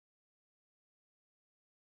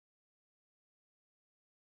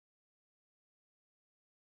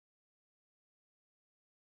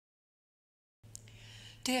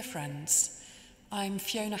Dear friends, I'm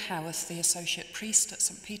Fiona Howarth, the Associate Priest at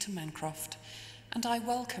St Peter Mancroft, and I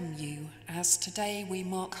welcome you as today we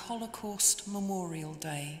mark Holocaust Memorial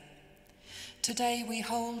Day. Today we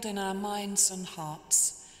hold in our minds and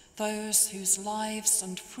hearts those whose lives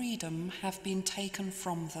and freedom have been taken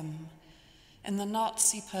from them in the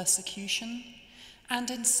Nazi persecution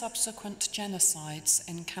and in subsequent genocides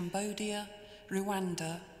in Cambodia,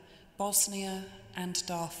 Rwanda, Bosnia and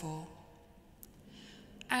Darfur.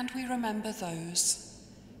 And we remember those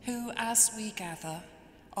who, as we gather,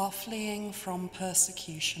 are fleeing from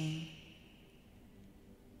persecution.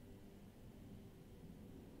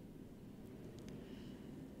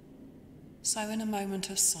 So in a moment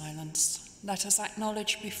of silence, let us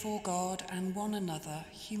acknowledge before God and one another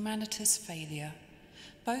humanity's failure,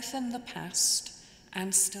 both in the past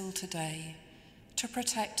and still today, to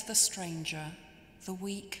protect the stranger, the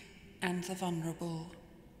weak and the vulnerable.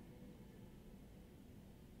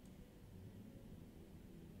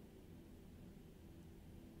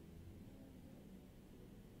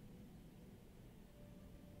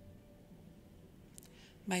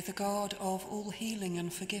 May the God of all healing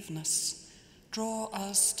and forgiveness draw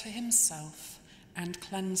us to himself and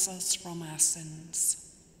cleanse us from our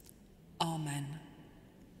sins. Amen.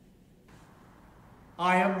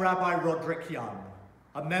 I am Rabbi Roderick Young,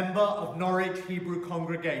 a member of Norwich Hebrew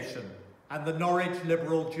Congregation and the Norwich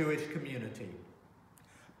Liberal Jewish Community.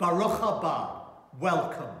 Baruch haba,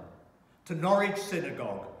 welcome to Norwich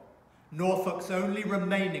Synagogue, Norfolk's only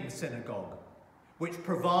remaining synagogue, which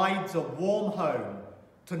provides a warm home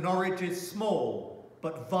to Norwich's small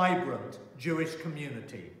but vibrant Jewish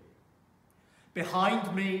community.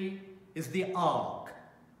 Behind me is the Ark,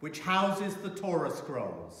 which houses the Torah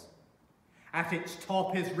scrolls. At its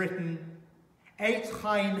top is written, Eitz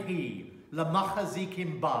Chaim hi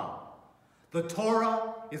lamachazikim ba. The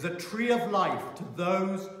Torah is a tree of life to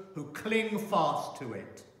those who cling fast to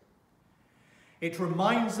it. It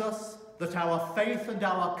reminds us that our faith and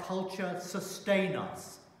our culture sustain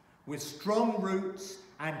us with strong roots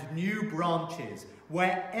and new branches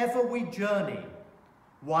wherever we journey,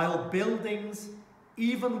 while buildings,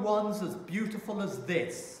 even ones as beautiful as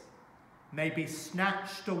this, may be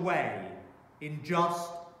snatched away in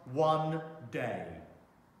just one day.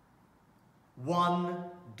 One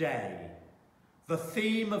day, the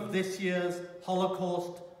theme of this year's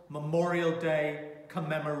Holocaust Memorial Day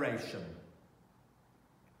commemoration.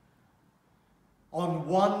 On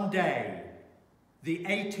one day, the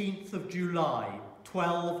 18th of July,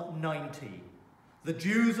 1290, the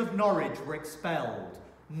Jews of Norwich were expelled,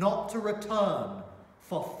 not to return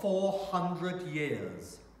for 400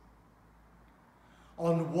 years.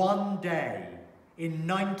 On one day, in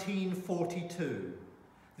 1942,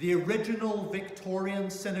 the original Victorian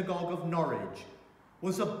Synagogue of Norwich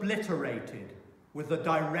was obliterated with a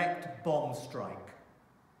direct bomb strike.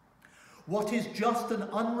 What is just an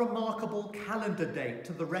unremarkable calendar date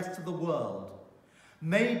to the rest of the world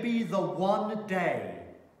may be the one day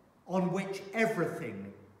on which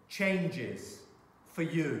everything changes for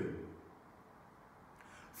you.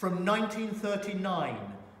 From 1939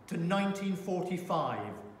 to 1945,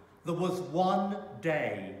 there was one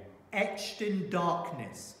day etched in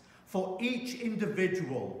darkness for each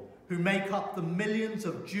individual who make up the millions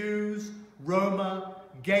of Jews, Roma,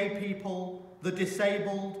 gay people, the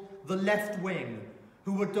disabled, the left wing,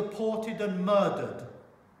 who were deported and murdered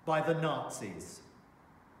by the Nazis.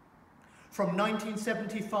 From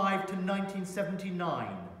 1975 to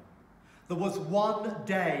 1979, there was one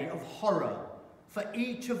day of horror for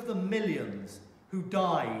each of the millions who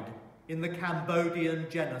died in the Cambodian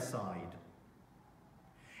genocide.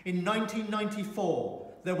 In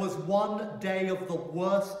 1994, there was one day of the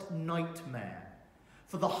worst nightmare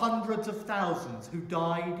for the hundreds of thousands who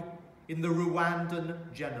died in the Rwandan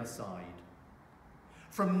genocide.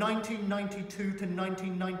 From 1992 to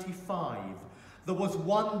 1995, there was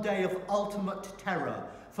one day of ultimate terror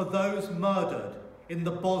for those murdered in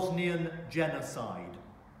the Bosnian genocide.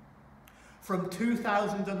 From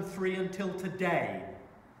 2003 until today,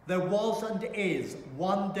 there was and is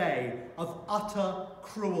one day of utter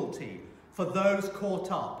cruelty for those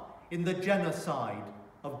caught up in the genocide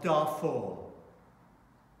of Darfur.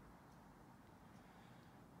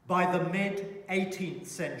 By the mid-18th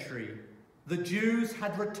century, the Jews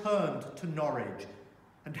had returned to Norwich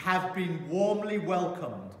and have been warmly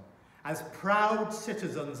welcomed as proud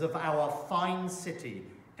citizens of our fine city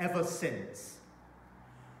ever since.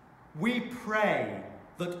 We pray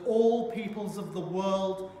that all peoples of the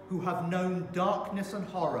world who have known darkness and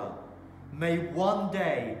horror may one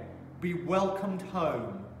day be welcomed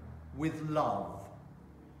home with love.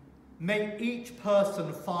 May each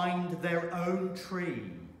person find their own tree.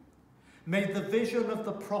 May the vision of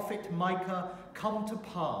the prophet Micah come to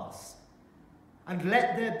pass. And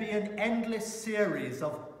let there be an endless series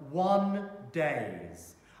of 1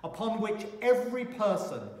 days upon which every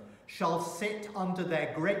person shall sit under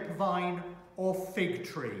their grapevine or fig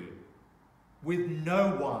tree, with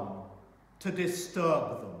no one to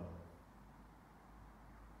disturb them.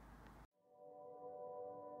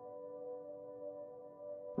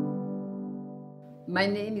 My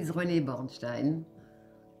name is René Bornstein.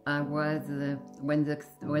 I was, when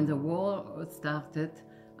the war started,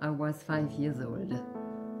 I was 5 years old.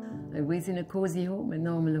 I was in a cozy home, a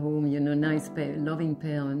normal home, you know, nice, loving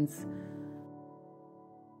parents.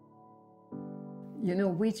 You know,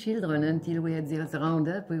 we children, until we had this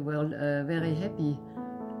roundup, we were very happy.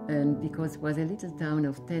 And because it was a little town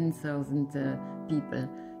of 10,000 people.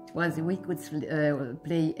 We could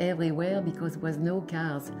play everywhere because there was no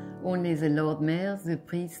cars. Only the Lord Mayor, the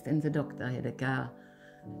priest and the doctor had a car.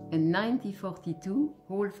 In 1942,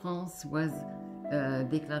 whole France was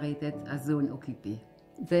declared as zone occupée.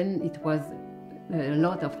 Then it was a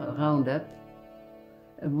lot of roundup,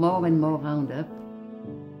 more and more roundup.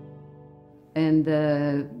 And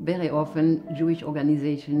very often Jewish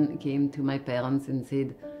organization came to my parents and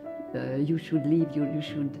said, you should leave, you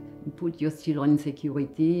should put your children in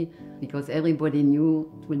security, because everybody knew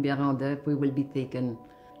it will be a roundup, we will be taken.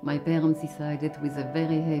 My parents decided with a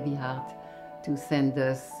very heavy heart to send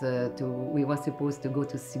us we were supposed to go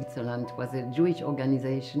to Switzerland. It was a Jewish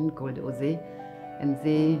organization called OSE, and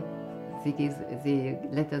they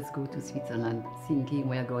let us go to Switzerland, thinking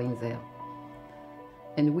we are going there.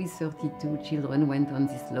 And we 32 children went on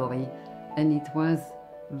this lorry, and it was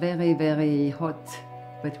very, very hot,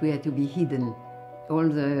 but we had to be hidden. All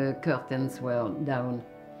the curtains were down.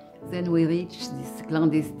 Then we reached this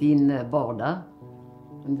clandestine border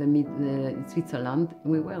in Switzerland.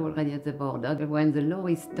 We were already at the border. When the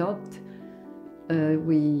lorry stopped,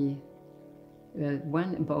 one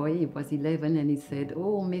boy, he was 11, and he said,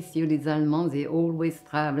 "Oh, messieurs les Allemands, they always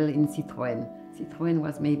travel in Citroën." Citroën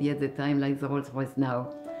was maybe at the time like the Rolls-Royce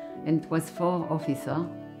now. And it was 4 officers.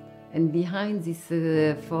 And behind this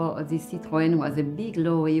Citroën was a big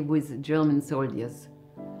lorry with German soldiers,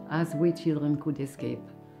 as we children could escape.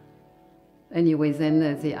 Anyway, then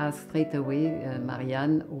they asked straight away,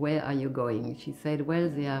 Marianne, where are you going? She said, well,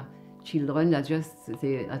 they are children,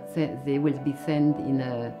 they will be sent in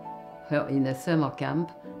a summer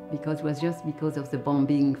camp, because it was just because of the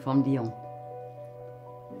bombing from Lyon.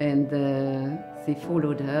 And they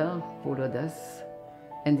followed us.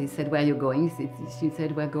 And they said, where are you going? She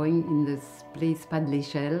said, we're going in this place, Pas de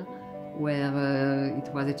l'Échelle, where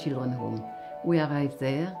it was a children's home. We arrived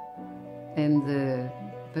there, and the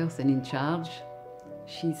person in charge,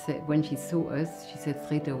 she said, when she saw us, she said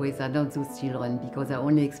straight away, they're not those children, because I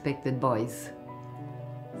only expected boys.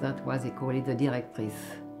 That was, they called it, the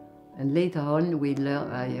directrice. And later on,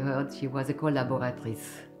 I heard she was a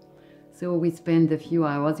collaboratrice. So we spent a few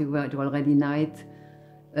hours, it was already night.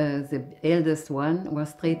 The eldest one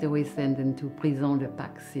was straight away sent into Prison de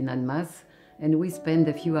Pax in Annemasse, and we spent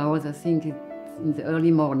a few hours, I think in the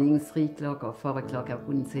early morning, 3 o'clock or 4 o'clock, I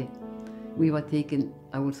wouldn't say. We were taken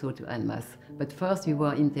also to Annemasse. But first we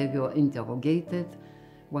were interrogated.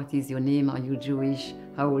 What is your name? Are you Jewish?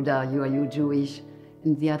 How old are you? Are you Jewish?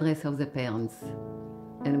 And the address of the parents.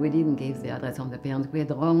 And we didn't give the address of the parents. We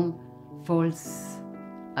had wrong, false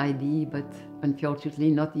ID, but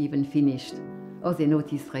unfortunately not even finished. Oh, they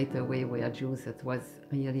noticed straight away we are Jews. That was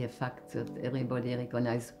really a fact that everybody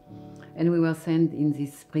recognized. And we were sent in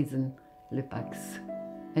this prison, Le Pax.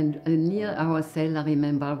 And near our cell, I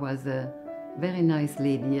remember, was a very nice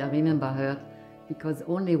lady. I remember her because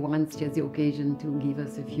only once she had the occasion to give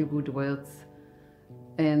us a few good words.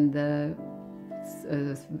 And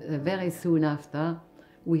very soon after,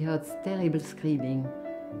 we heard terrible screaming.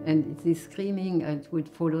 And this screaming, it would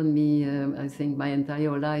follow me, I think, my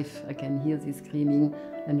entire life. I can hear this screaming.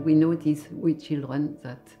 And we noticed, we children,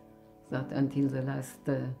 that until the last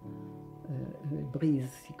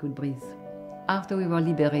breeze, he could breathe. After we were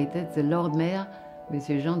liberated, the Lord Mayor,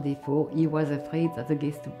 Monsieur Jean Defoe, he was afraid that the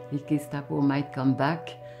Gestapo might come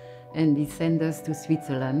back, and he sent us to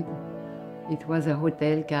Switzerland. It was a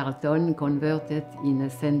hotel, Carlton, converted in a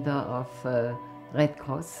center of Red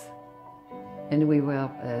Cross. And we were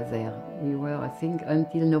there. We were, I think,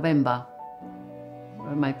 until November.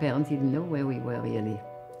 My parents didn't know where we were really.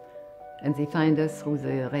 And they found us through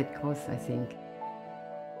the Red Cross, I think.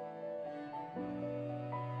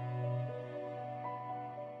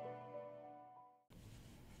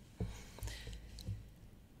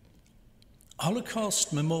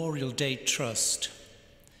 Holocaust Memorial Day Trust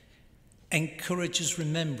encourages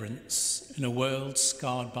remembrance in a world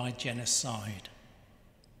scarred by genocide.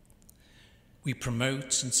 We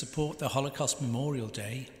promote and support the Holocaust Memorial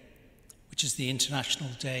Day, which is the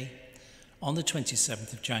International Day on the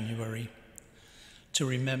 27th of January, to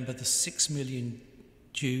remember the 6 million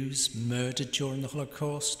Jews murdered during the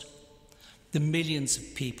Holocaust, the millions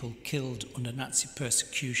of people killed under Nazi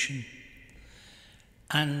persecution,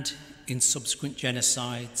 and in subsequent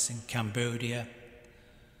genocides in Cambodia,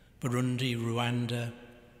 Burundi, Rwanda,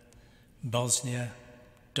 Bosnia,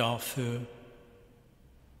 Darfur.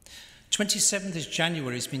 27th of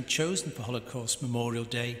January has been chosen for Holocaust Memorial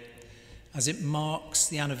Day as it marks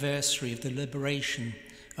the anniversary of the liberation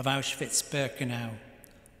of Auschwitz-Birkenau,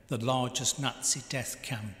 the largest Nazi death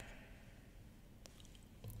camp.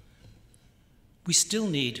 We still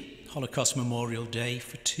need Holocaust Memorial Day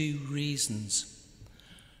for 2 reasons.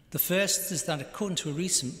 The first is that according to a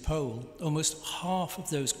recent poll, almost half of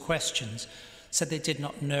those questioned said they did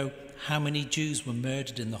not know how many Jews were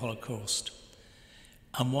murdered in the Holocaust,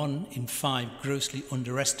 and 1 in 5 grossly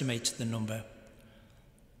underestimated the number.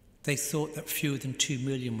 They thought that fewer than 2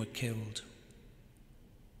 million were killed.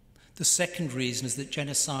 The second reason is that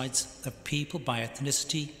genocides of people by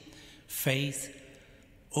ethnicity, faith,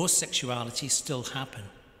 or sexuality still happen.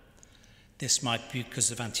 This might be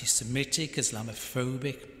because of anti-Semitic,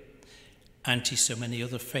 Islamophobic, anti-so many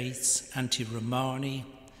other faiths, anti-Romani,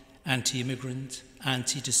 anti-immigrant,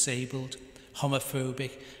 anti-disabled,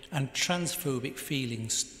 homophobic, and transphobic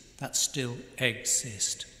feelings that still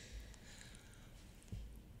exist.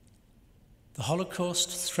 The Holocaust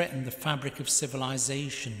threatened the fabric of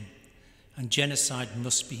civilization, and genocide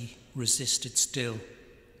must be resisted still.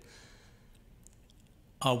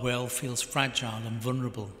 Our world feels fragile and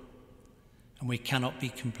vulnerable, and we cannot be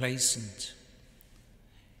complacent.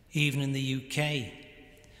 Even in the UK,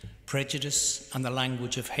 prejudice and the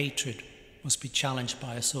language of hatred must be challenged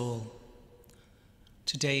by us all.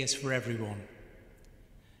 Today is for everyone.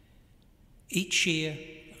 Each year,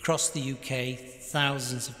 across the UK,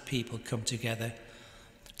 thousands of people come together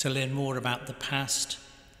to learn more about the past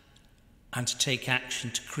and to take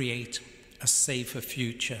action to create a safer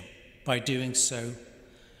future. By doing so,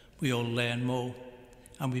 we all learn more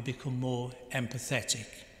and we become more empathetic.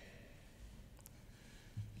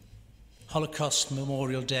 Holocaust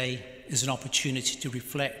Memorial Day is an opportunity to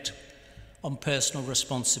reflect on personal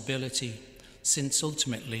responsibility, since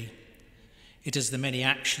ultimately it is the many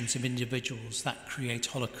actions of individuals that create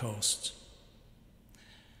holocausts.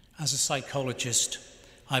 As a psychologist,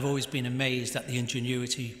 I've always been amazed at the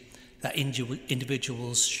ingenuity that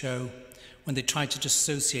individuals show when they try to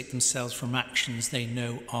dissociate themselves from actions they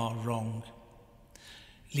know are wrong.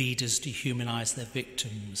 Leaders dehumanize their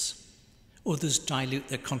victims. Others dilute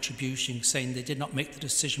their contribution, saying they did not make the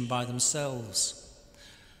decision by themselves.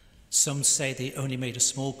 Some say they only made a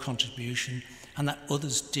small contribution and that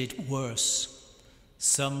others did worse.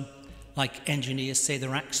 Some, like engineers, say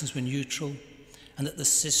their actions were neutral and that the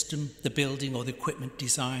system, the building or the equipment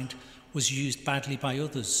designed was used badly by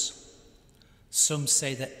others. Some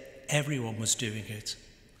say that everyone was doing it.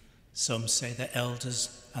 Some say their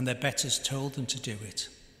elders and their betters told them to do it.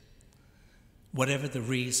 Whatever the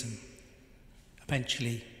reason,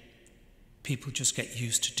 eventually people just get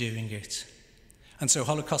used to doing it. And so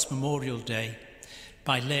Holocaust Memorial Day,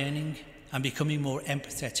 by learning and becoming more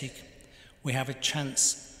empathetic, we have a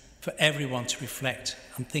chance for everyone to reflect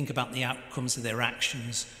and think about the outcomes of their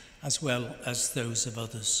actions as well as those of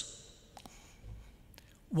others.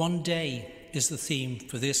 One day is the theme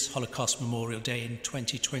for this Holocaust Memorial Day in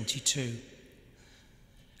 2022.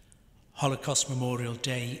 Holocaust Memorial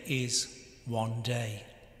Day is one day,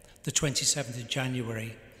 the 27th of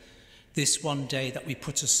January. This one day that we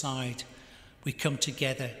put aside, we come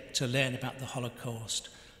together to learn about the Holocaust,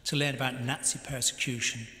 to learn about Nazi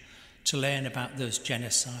persecution, to learn about those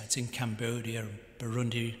genocides in Cambodia,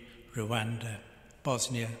 Burundi, Rwanda,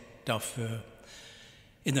 Bosnia, Darfur,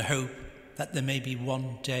 in the hope that there may be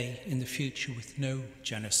one day in the future with no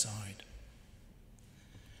genocide.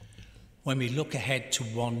 When we look ahead to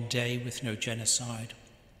one day with no genocide,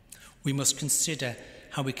 we must consider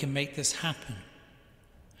how we can make this happen.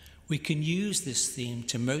 We can use this theme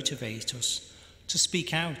to motivate us to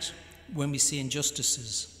speak out when we see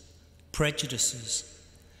injustices, prejudices,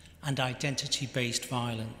 and identity-based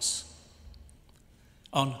violence.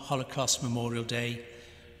 On Holocaust Memorial Day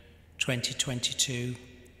 2022,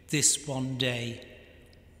 this one day,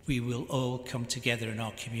 we will all come together in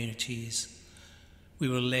our communities. We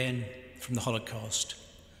will learn from the Holocaust.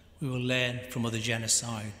 We will learn from other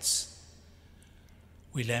genocides.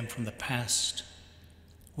 We learn from the past.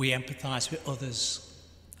 We empathise with others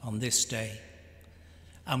on this day.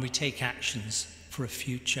 and we take actions for a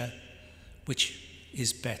future which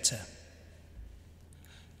is better.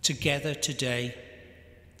 Together today,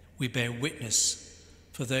 we bear witness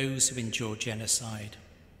for those who endured genocide,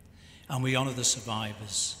 and we honour the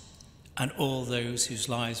survivors and all those whose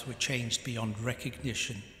lives were changed beyond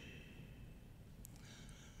recognition.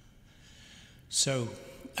 So,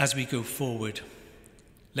 as we go forward,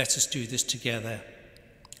 let us do this together.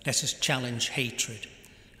 Let us challenge hatred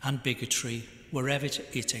and bigotry wherever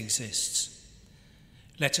it exists.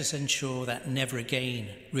 Let us ensure that never again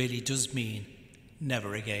really does mean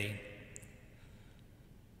never again.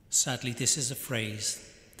 Sadly, this is a phrase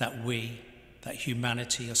that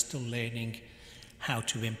humanity are still learning how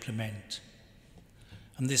to implement.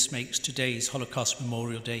 And this makes today's Holocaust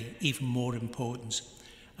Memorial Day even more important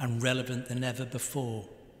and relevant than ever before.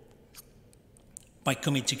 By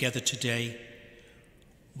coming together today,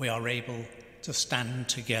 we are able to stand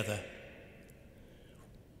together.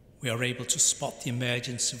 We are able to spot the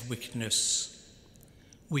emergence of wickedness.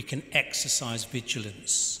 We can exercise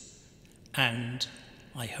vigilance and,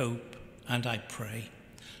 I hope and I pray,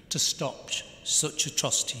 to stop such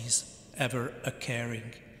atrocities ever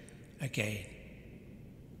occurring again.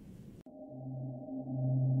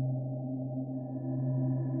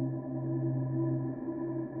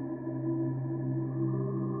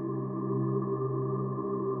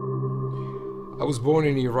 I was born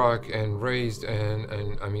in Iraq and raised and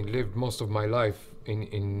lived most of my life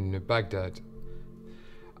in Baghdad.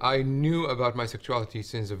 I knew about my sexuality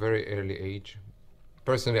since a very early age.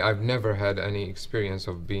 Personally, I've never had any experience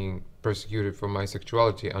of being persecuted for my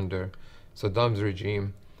sexuality under Saddam's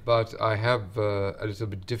regime, but I have a little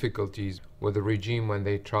bit difficulties with the regime when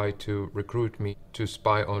they try to recruit me to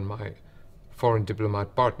spy on my foreign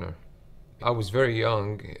diplomat partner. I was very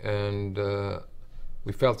young and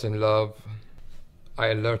we felt in love. I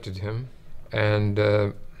alerted him and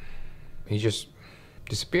he just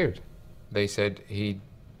disappeared. They said he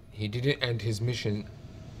didn't end his mission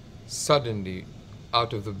suddenly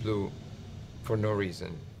out of the blue for no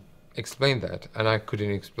reason. Explain that, and I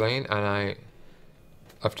couldn't explain, and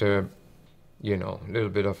after a little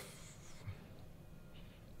bit of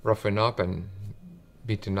roughing up and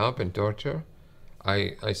beaten up and torture,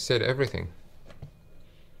 I said everything.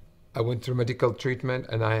 I went through medical treatment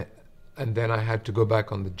and then I had to go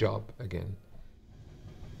back on the job again.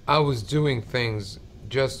 I was doing things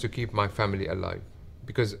just to keep my family alive,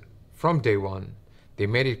 because from day one, they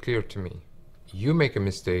made it clear to me, you make a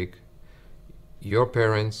mistake, your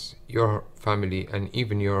parents, your family, and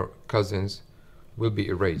even your cousins will be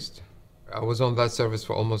erased. I was on that service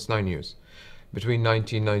for almost 9 years, between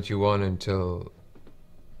 1991 until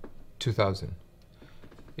 2000.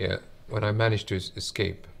 Yeah, when I managed to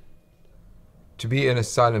escape. To be an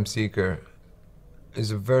asylum seeker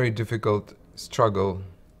is a very difficult struggle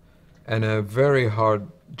and a very hard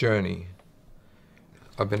journey.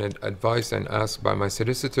 I've been advised and asked by my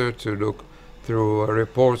solicitor to look through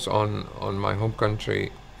reports on my home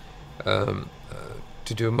country to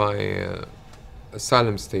do my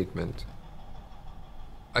asylum statement.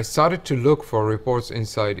 I started to look for reports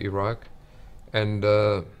inside Iraq, and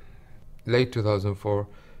late 2004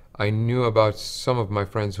 I knew about some of my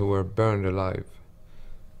friends who were burned alive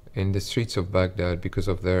in the streets of Baghdad because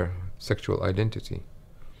of their sexual identity.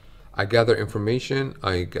 I gather information,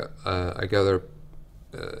 I gather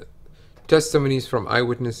testimonies from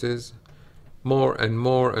eyewitnesses, more and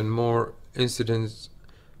more incidents,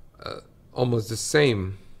 almost the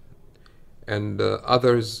same, and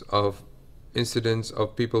others of incidents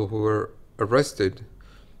of people who were arrested,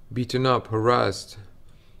 beaten up, harassed,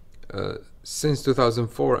 since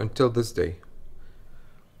 2004 until this day.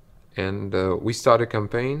 And we started a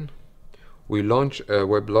campaign. We launched a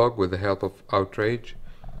weblog with the help of Outrage,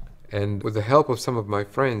 and with the help of some of my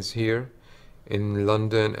friends here in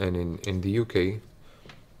London and in the UK,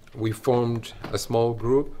 we formed a small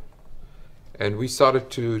group and we started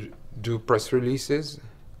to do press releases.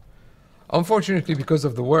 Unfortunately, because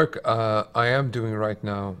of the work I am doing right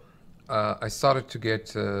now, I started to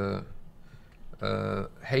get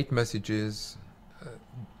hate messages,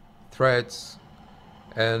 threats,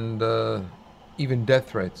 and even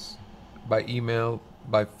death threats by email,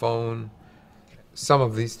 by phone. Some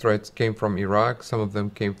of these threats came from Iraq, some of them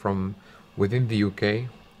came from within the UK.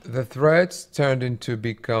 The threats turned into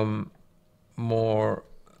become more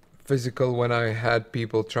physical when I had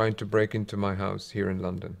people trying to break into my house here in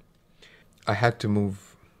London. I had to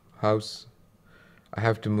move house. I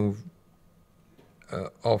have to move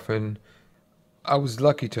often. I was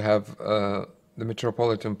lucky to have the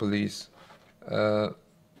Metropolitan Police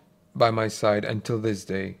by my side until this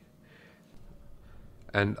day.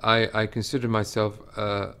 And I consider myself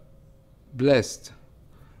blessed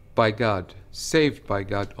by God, saved by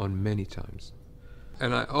God on many times.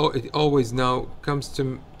 And it always now comes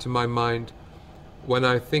to my mind when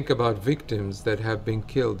I think about victims that have been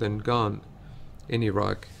killed and gone in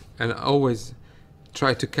Iraq, and I always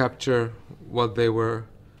try to capture what they were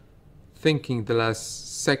thinking the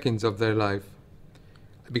last seconds of their life,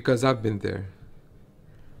 because I've been there.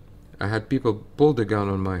 I had people pull the gun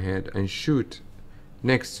on my head and shoot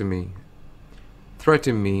next to me,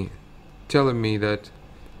 threaten me, telling me that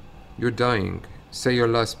you're dying, say your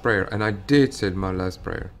last prayer. And I did say my last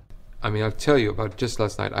prayer. I mean, I'll tell you about just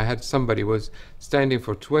last night. I had somebody was standing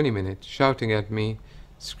for 20 minutes, shouting at me,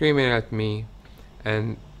 screaming at me,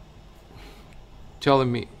 and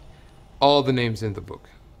telling me all the names in the book.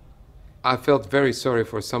 I felt very sorry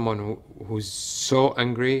for someone who's so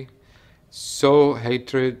angry, so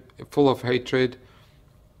full of hatred,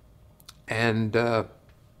 and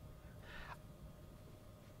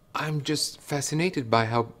I'm just fascinated by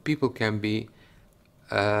how people can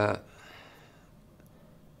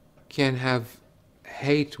have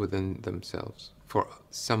hate within themselves for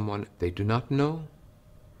someone they do not know,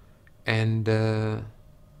 and they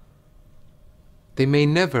may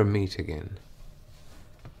never meet again.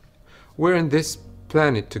 We're on this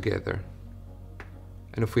planet together,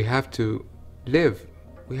 and if we have to live,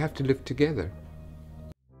 we have to live together.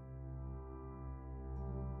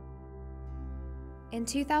 In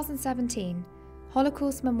 2017,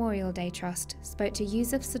 Holocaust Memorial Day Trust spoke to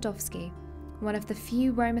Józef Sadowski, one of the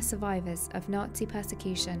few Roma survivors of Nazi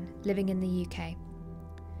persecution living in the UK.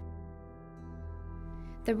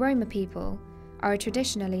 The Roma people are a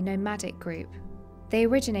traditionally nomadic group. They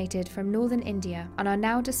originated from northern India and are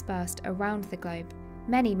now dispersed around the globe,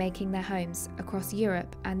 many making their homes across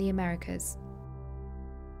Europe and the Americas.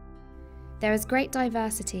 There is great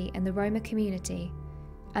diversity in the Roma community,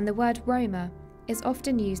 and the word Roma is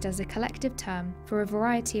often used as a collective term for a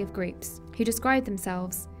variety of groups who describe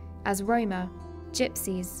themselves as Roma,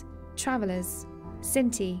 Gypsies, Travellers,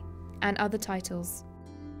 Sinti, and other titles.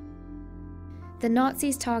 The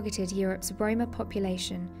Nazis targeted Europe's Roma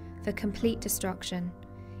population for complete destruction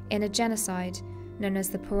in a genocide known as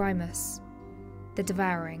the Poraimus, the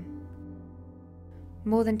Devouring.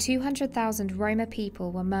 More than 200,000 Roma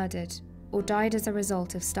people were murdered or died as a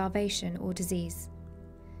result of starvation or disease.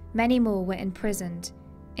 Many more were imprisoned,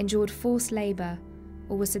 endured forced labour,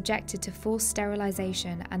 or were subjected to forced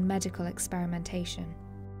sterilisation and medical experimentation.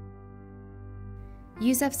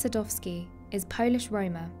 Józef Sadowski is Polish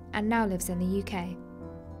Roma and now lives in the UK.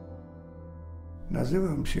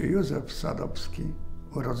 Nazywam się Józef Sadowski.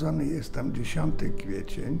 Urodzony jestem 10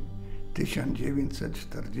 kwiecień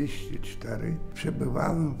 1944.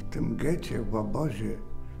 Przebywałem w tym getcie w obozie,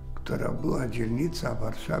 która była dzielnica w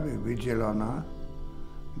Warszawie wydzielona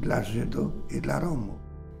dla Żydów i dla Romów.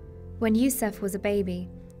 When Józef was a baby,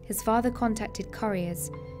 his father contacted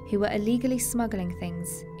couriers who were illegally smuggling things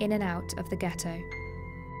in and out of the ghetto.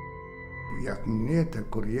 Jak mnie te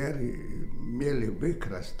kuriery mieli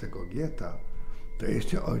wykraść z tego getta, to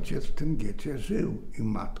jeszcze ojciec w tym getcie żył i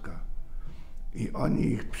matka. I oni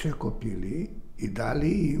ich przekupili i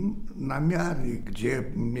dali im namiary, gdzie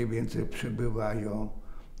mniej więcej przebywają,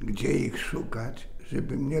 gdzie ich szukać,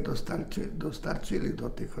 żeby mnie dostarczyli do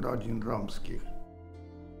tych rodzin romskich.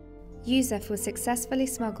 Józef was successfully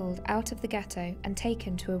smuggled out of the ghetto and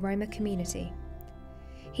taken to a Roma community.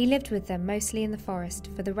 He lived with them mostly in the forest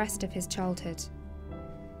for the rest of his childhood.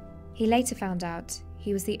 He later found out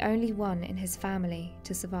he was the only one in his family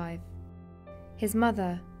to survive. His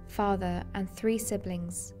mother, father, and 3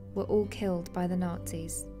 siblings were all killed by the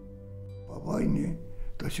Nazis. Po wojnie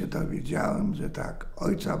to się dowiedziałem, że tak,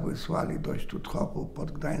 ojca wysłali do Stutthofu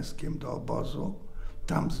pod Gdańskiem do obozu,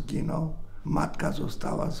 tam zginął, matka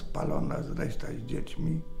została spalona z resztą z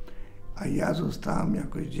dziećmi, a ja zostałem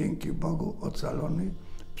jakoś dzięki Bogu ocalony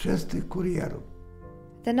przez tych kurierów.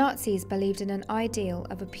 The Nazis believed in an ideal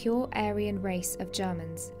of a pure Aryan race of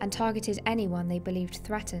Germans and targeted anyone they believed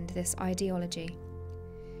threatened this ideology.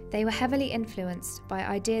 They were heavily influenced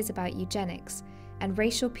by ideas about eugenics and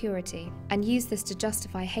racial purity and used this to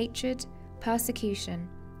justify hatred, persecution,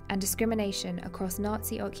 and discrimination across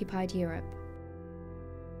Nazi-occupied Europe.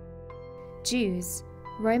 Jews,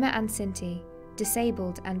 Roma and Sinti,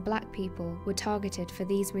 disabled and black people were targeted for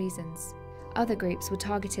these reasons. Other groups were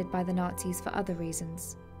targeted by the Nazis for other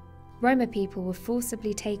reasons. Roma people were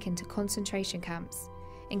forcibly taken to concentration camps,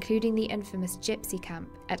 including the infamous Gypsy camp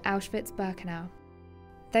at Auschwitz-Birkenau.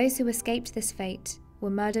 Those who escaped this fate were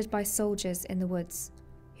murdered by soldiers in the woods,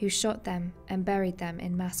 who shot them and buried them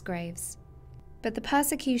in mass graves. But the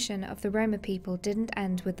persecution of the Roma people didn't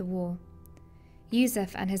end with the war.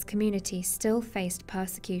 Yusuf and his community still faced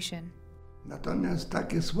persecution. Natomiast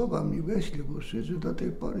takie słowa mi weszły w uszy, że do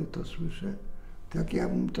tej pory to słyszę, tak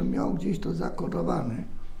jakbym to miał gdzieś to zakodowane.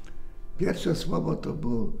 Pierwsze słowo to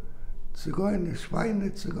było cygojny,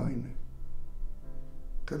 szwajny, cygojny.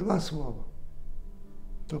 Te dwa słowa.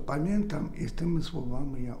 To pamiętam i z tymi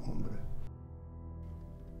słowami ja umrę.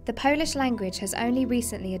 The Polish language has only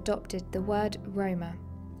recently adopted the word Roma.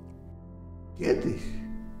 Kiedyś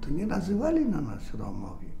to nie nazywali na nas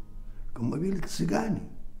Romowie, tylko mówili Cygani.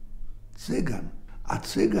 Cygan. A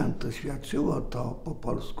Cygan to świadczyło to po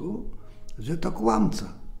polsku, że to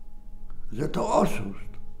kłamca, że to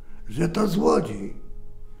oszust, że to złodziej,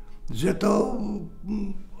 że to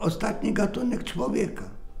ostatni gatunek człowieka.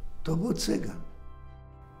 To był Cygan.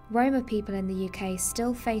 Roma people in the UK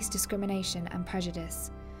still face discrimination and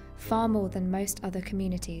prejudice, far more than most other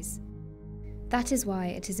communities. That is why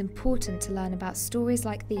it is important to learn about stories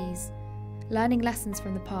like these, learning lessons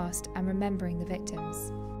from the past and remembering the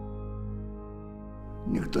victims.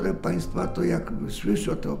 Niektóre państwa to jak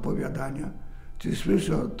słyszą te opowiadania, czy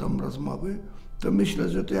słyszą tą rozmowę, to myślę,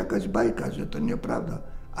 że to jakaś bajka, że to nieprawda,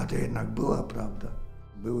 a to jednak była prawda.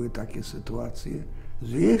 Były takie sytuacje,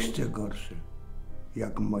 że jeszcze gorsze,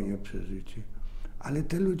 jak moje przeżycie, ale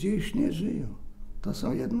te ludzie już nie żyją. To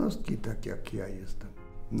są jednostki tak jak ja jestem.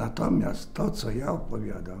 Natomiast to, co ja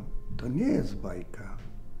opowiadam, to nie jest bajka.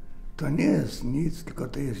 To nie jest nic, tylko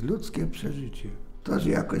to jest ludzkie przeżycie. To, że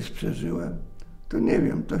jakoś przeżyłem, to nie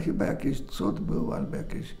wiem, to chyba jakiś cud był albo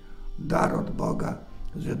jakiś dar od Boga,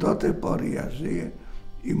 że do tej pory ja żyję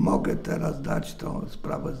i mogę teraz dać to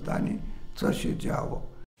sprawozdanie, co się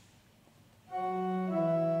działo.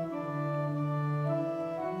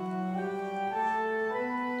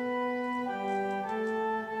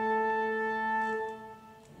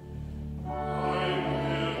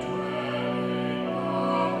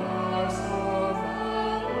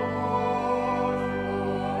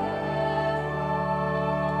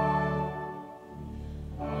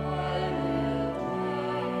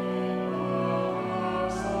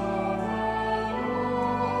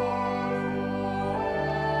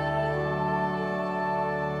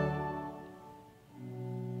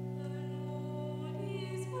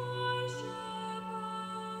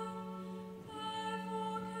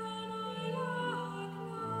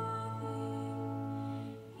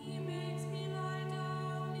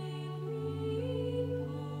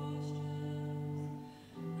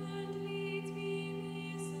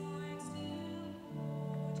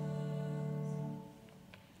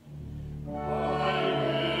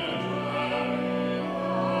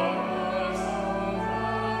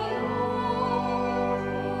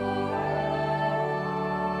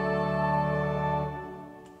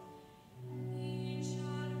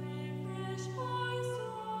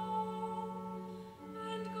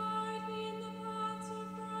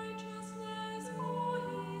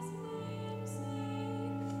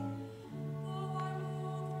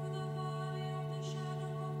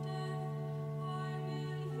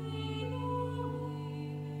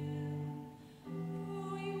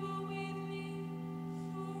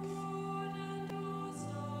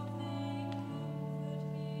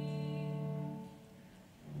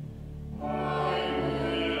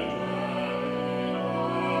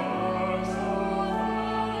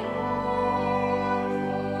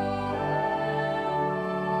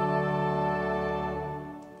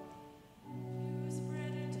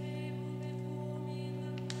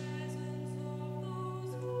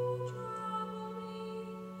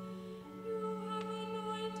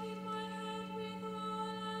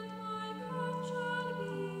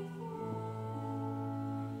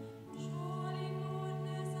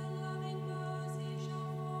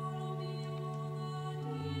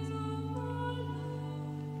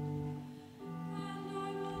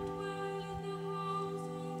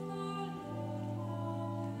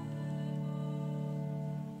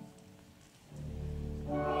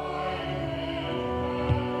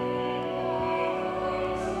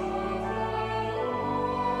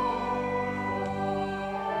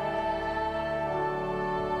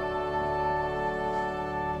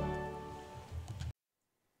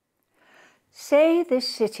 Say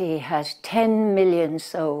this city has 10 million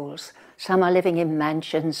souls. Some are living in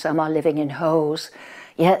mansions, some are living in holes.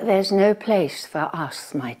 Yet there's no place for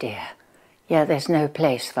us, my dear. Yet there's no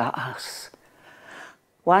place for us.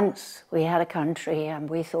 Once we had a country and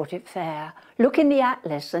we thought it fair. Look in the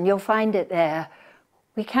atlas and you'll find it there.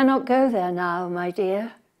 We cannot go there now, my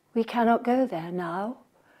dear. We cannot go there now.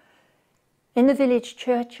 In the village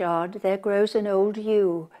churchyard there grows an old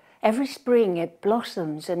yew, Every spring it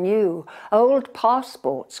blossoms anew. Old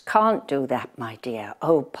passports can't do that, my dear.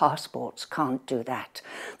 Old passports can't do that.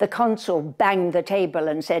 The consul banged the table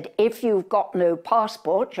and said, if you've got no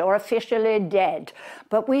passport, you're officially dead.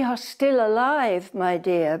 But we are still alive, my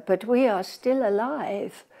dear, but we are still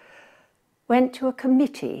alive. Went to a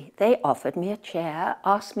committee. They offered me a chair,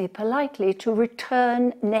 asked me politely to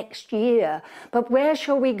return next year. But where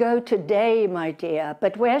shall we go today, my dear?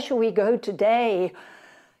 But where shall we go today?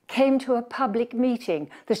 Came to a public meeting.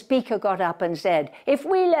 The speaker got up and said, if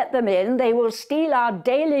we let them in, they will steal our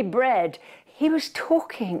daily bread. He was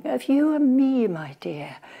talking of you and me, my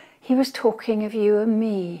dear. He was talking of you and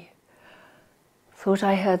me. Thought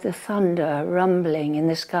I heard the thunder rumbling in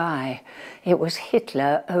the sky. It was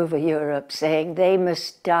Hitler over Europe saying they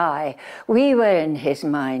must die. We were in his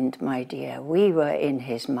mind, my dear. We were in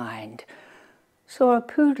his mind. Saw a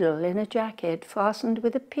poodle in a jacket fastened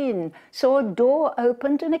with a pin. Saw a door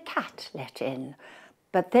opened and a cat let in.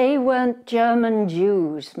 But they weren't German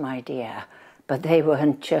Jews, my dear. But they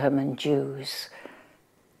weren't German Jews.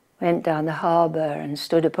 Went down the harbour and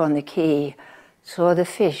stood upon the quay. Saw the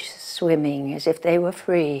fish swimming as if they were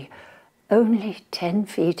free. Only 10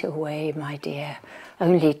 feet away, my dear.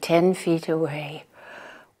 Only 10 feet away.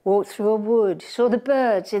 Walked through a wood, saw the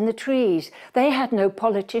birds in the trees. They had no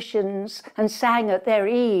politicians and sang at their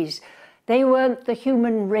ease. They weren't the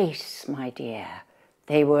human race, my dear.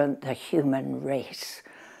 They weren't the human race.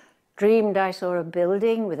 Dreamed I saw a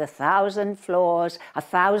building with 1,000 floors,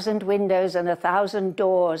 1,000 windows and 1,000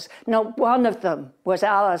 doors. Not one of them was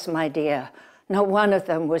ours, my dear. Not one of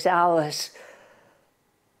them was ours.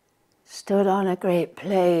 Stood on a great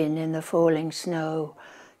plain in the falling snow.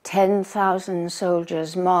 10,000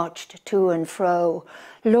 soldiers marched to and fro,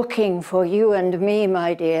 looking for you and me,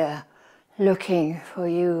 my dear, looking for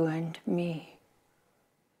you and me.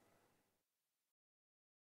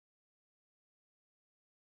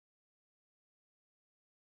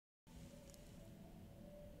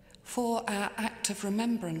 For our act of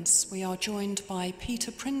remembrance, we are joined by Peter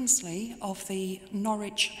Prinsley of the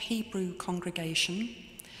Norwich Hebrew congregation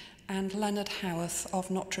and Leonard Howarth of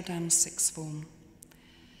Notre Dame Sixth Form.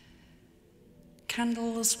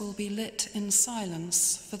 Candles will be lit in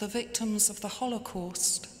silence for the victims of the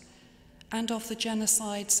Holocaust and of the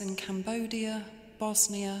genocides in Cambodia,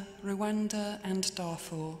 Bosnia, Rwanda and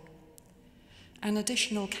Darfur. An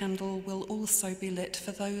additional candle will also be lit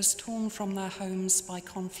for those torn from their homes by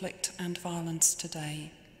conflict and violence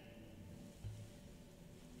today.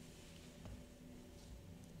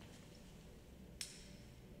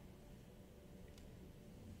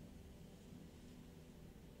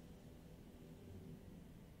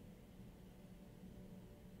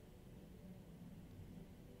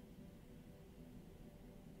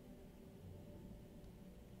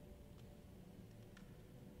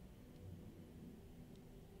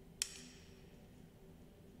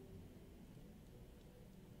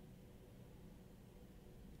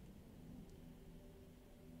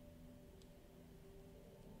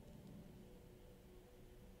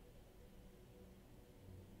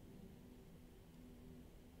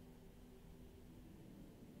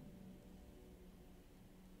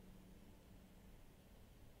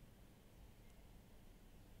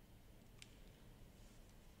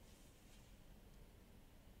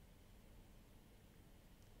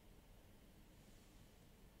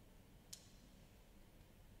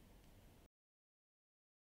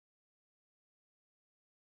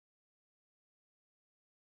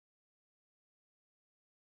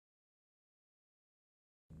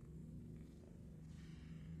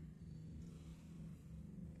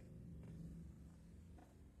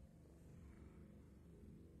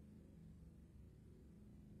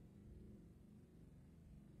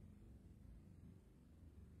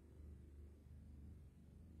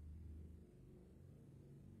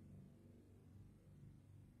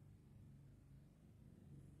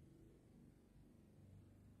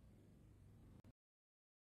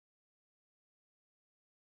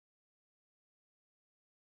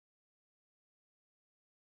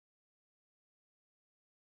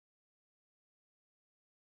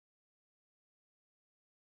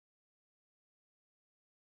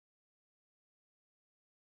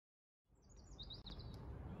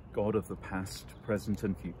 God of the past, present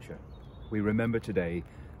and future, we remember today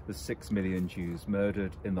the 6 million Jews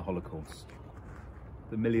murdered in the Holocaust,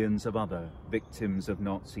 the millions of other victims of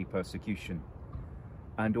Nazi persecution,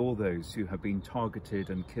 and all those who have been targeted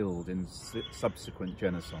and killed in subsequent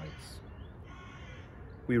genocides.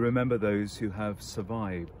 We remember those who have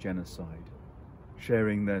survived genocide,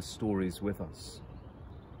 sharing their stories with us.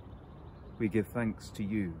 We give thanks to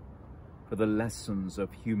you for the lessons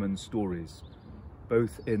of human stories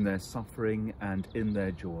both in their suffering and in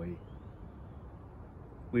their joy.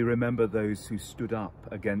 We remember those who stood up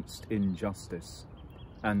against injustice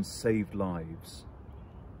and saved lives.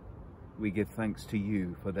 We give thanks to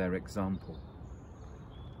you for their example.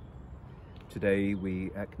 Today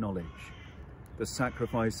we acknowledge the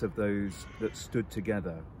sacrifice of those that stood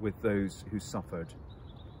together with those who suffered,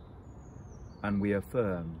 and we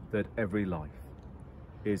affirm that every life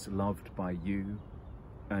is loved by you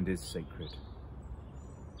and is sacred.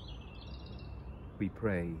 We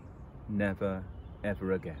pray, never,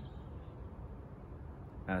 ever again,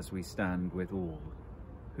 as we stand with all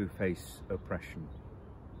who face oppression,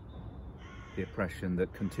 the oppression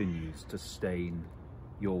that continues to stain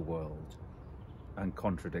your world and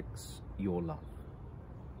contradicts your love.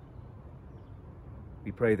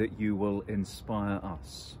 We pray that you will inspire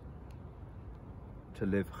us to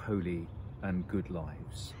live holy and good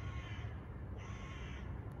lives,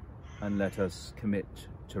 and let us commit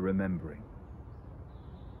to remembering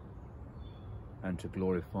and to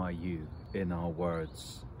glorify you in our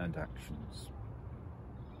words and actions.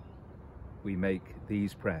 We make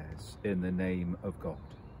these prayers in the name of God,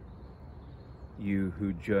 you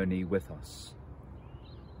who journey with us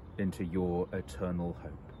into your eternal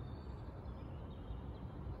hope.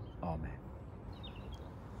 Amen.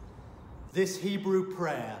 This Hebrew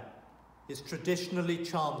prayer is traditionally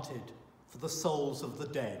chanted for the souls of the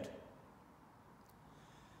dead.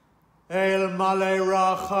 El Malei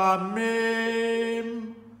Rachamim,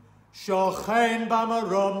 Shochein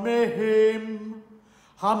Bamaromim,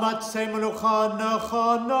 Hamatzei Melucha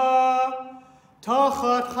Nechana,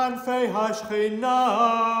 Tachat Chanfei Hashchina,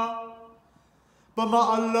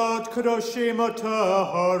 B'ma'alot Kedoshim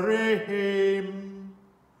Otaharim,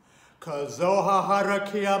 Kazoha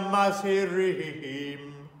Harakia Mazhirim,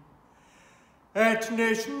 Et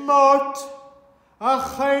Nishmot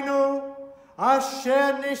Achenu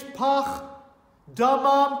Asher Nishpach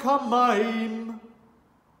Damam Kamayim,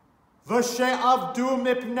 V'she'avdu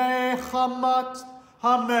Mipnei Chamat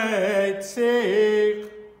Hametzich,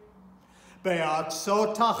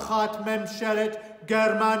 Be'atzot Tachat Memshelet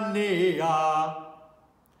Germania,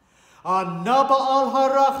 Anna Ba'al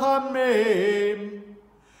Harachamim,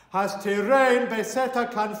 Hastirein Beseta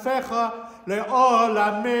Kanfecha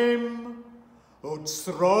Le'olamim,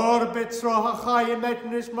 Utzror Betzro HaChayim Et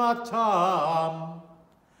Nishmatam,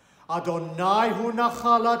 Adonai Hu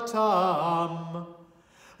Nachalatam,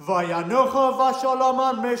 Vayanucha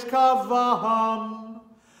Vasholoman Meshkavam,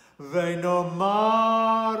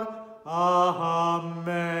 Veinomar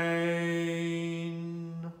Amen.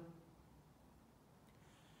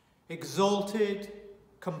 Exalted,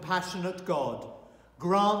 compassionate God,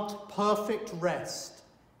 grant perfect rest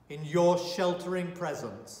in your sheltering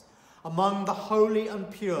presence among the holy and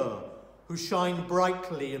pure who shine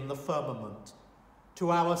brightly in the firmament, to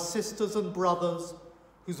our sisters and brothers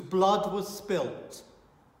whose blood was spilt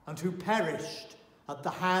and who perished at the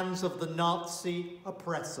hands of the Nazi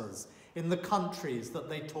oppressors in the countries that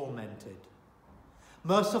they tormented.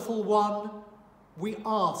 Merciful One, we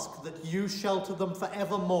ask that you shelter them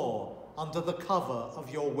forevermore under the cover of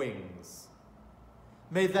your wings.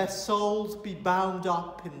 May their souls be bound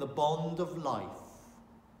up in the bond of life.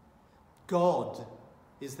 God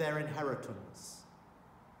is their inheritance.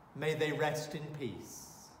 May they rest in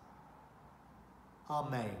peace.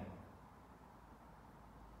 Amen.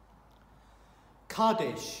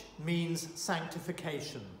 Kaddish means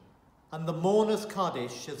sanctification, and the mourner's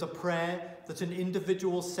Kaddish is a prayer that an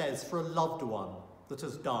individual says for a loved one that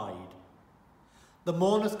has died. The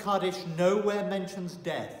mourner's Kaddish nowhere mentions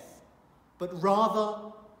death, but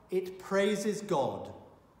rather it praises God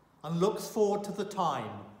and looks forward to the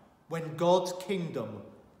time when God's kingdom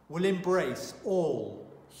will embrace all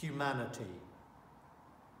humanity.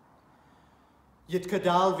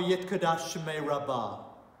 Yitkadal v'yitkadash shmei Rabbah,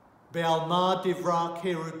 be'alma divra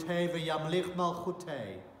kerutei v'yamlich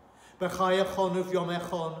malchutei, b'chayachon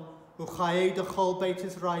uv'yomechon u'chayei dechol Beit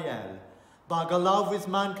Israel, ba'galav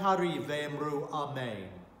v'zman kariv ve'emru Amen.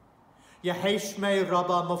 Yehei shmei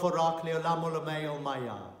Rabbah mavorak le'olam u'lamei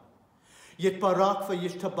olmaya. Yitbarak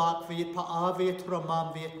v'yishtabak v'yitpa'a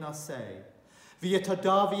v'yitramam v'yitnasei,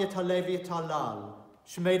 v'yitada v'yitale v'yitalal,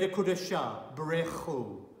 shmei dekudesha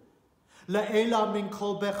b'rechu. La'ela min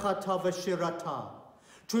kol bechata v'shirata,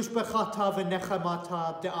 tush bechata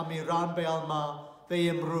v'nechemata de'amiran be'alma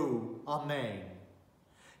ve'yimru Amen.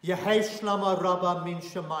 Yehei shlama Rabbah min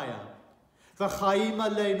shemaya, v'chaim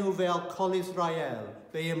aleinu ve'al kol Israel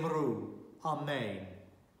ve'yimru Amen.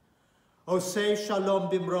 Osei shalom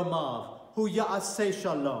bimromav, hu ya'asei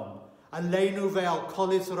shalom, aleinu ve'al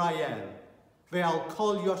kol Israel, ve'al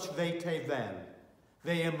kol yoshvei tevel,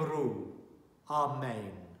 ve'yimru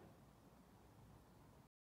Amen.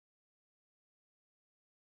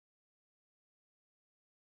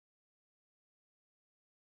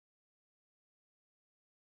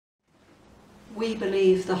 We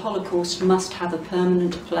believe the Holocaust must have a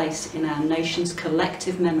permanent place in our nation's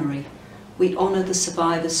collective memory. We honour the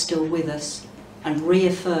survivors still with us and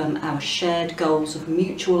reaffirm our shared goals of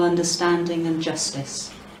mutual understanding and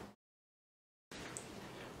justice.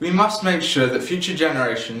 We must make sure that future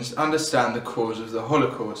generations understand the cause of the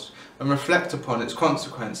Holocaust and reflect upon its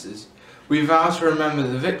consequences. We vow to remember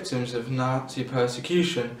the victims of Nazi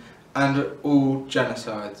persecution and all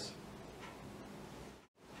genocides.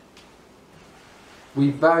 We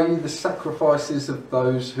value the sacrifices of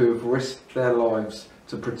those who have risked their lives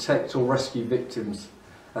to protect or rescue victims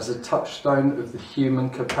as a touchstone of the human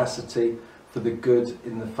capacity for the good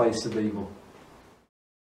in the face of evil.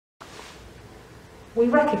 We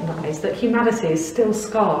recognise that humanity is still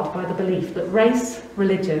scarred by the belief that race,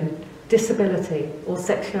 religion, disability or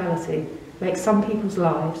sexuality make some people's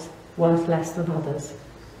lives worth less than others.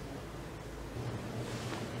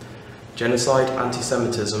 Genocide,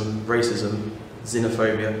 anti-Semitism, racism,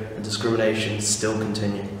 xenophobia and discrimination still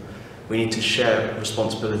continue. We need to share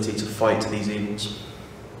responsibility to fight these evils.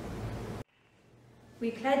 We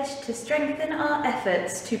pledge to strengthen our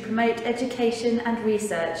efforts to promote education and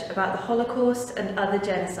research about the Holocaust and other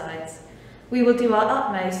genocides. We will do our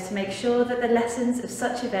utmost to make sure that the lessons of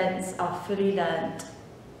such events are fully learned.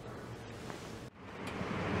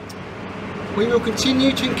 We will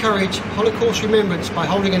continue to encourage Holocaust remembrance by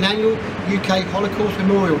holding an annual UK Holocaust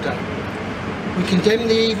Memorial Day. We condemn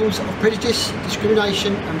the evils of prejudice,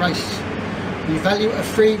 discrimination and racism. We value a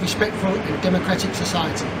free, respectful and democratic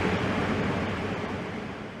society.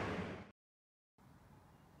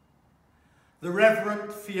 The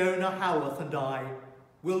Reverend Fiona Howarth and I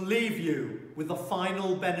will leave you with the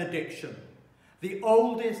final benediction, the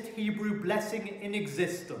oldest Hebrew blessing in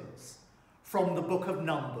existence, from the Book of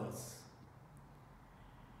Numbers.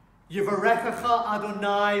 Yivarechecha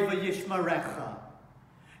Adonai v'yishmarecha.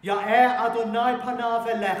 Ya'er Adonai panav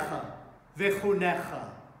elecha v'chunecha.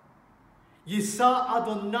 Yisa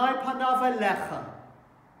Adonai panav elecha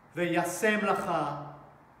v'yasem lecha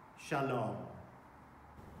shalom.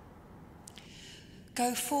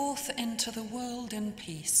 Go forth into the world in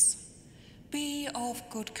peace. Be of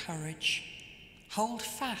good courage. Hold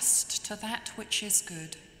fast to that which is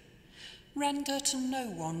good. Render to no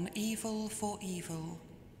one evil for evil.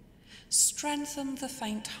 Strengthen the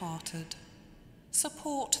faint-hearted.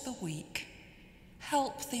 Support the weak.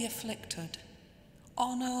 Help the afflicted.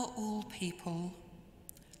 Honour all people.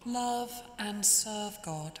 Love and serve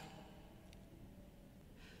God.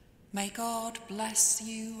 May God bless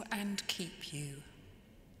you and keep you.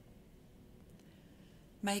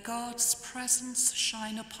 May God's presence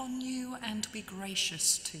shine upon you and be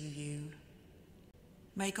gracious to you.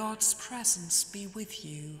 May God's presence be with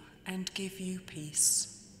you and give you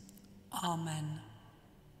peace. Amen.